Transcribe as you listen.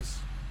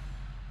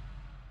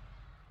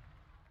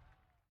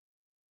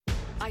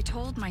I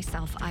told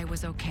myself I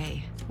was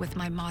okay with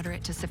my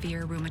moderate to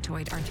severe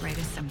rheumatoid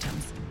arthritis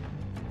symptoms,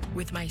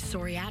 with my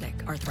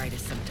psoriatic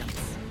arthritis symptoms.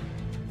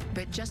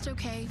 But just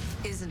okay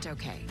isn't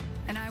okay,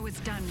 and I was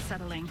done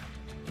settling.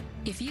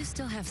 If you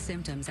still have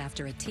symptoms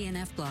after a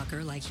TNF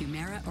blocker like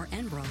Humira or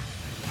Enbrel,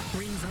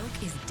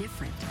 RINVOQ is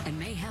different and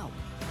may help.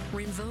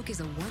 RINVOQ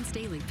is a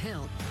once-daily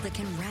pill that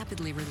can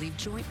rapidly relieve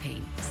joint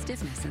pain,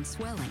 stiffness, and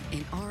swelling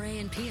in RA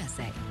and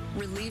PsA,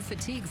 relieve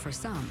fatigue for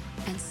some,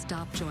 and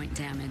stop joint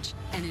damage.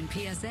 And in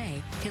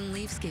PsA, can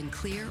leave skin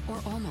clear or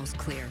almost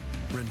clear.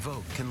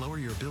 RINVOQ can lower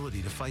your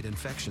ability to fight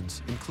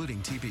infections, including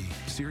TB,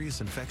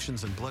 serious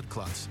infections and blood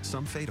clots,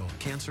 some fatal,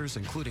 cancers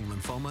including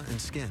lymphoma and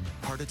skin,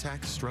 heart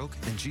attack, stroke,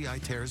 and GI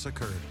tears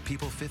occurred.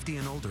 People 50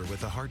 and older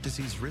with a heart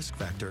disease risk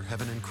factor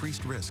have an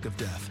increased risk of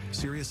death.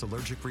 Serious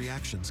allergic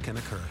reactions can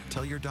occur.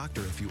 Tell your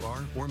doctor if you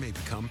are or may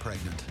become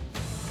pregnant.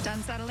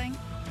 Done settling?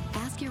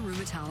 Ask your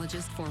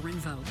rheumatologist for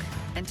RINVOQ.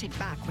 And take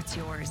back what's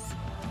yours.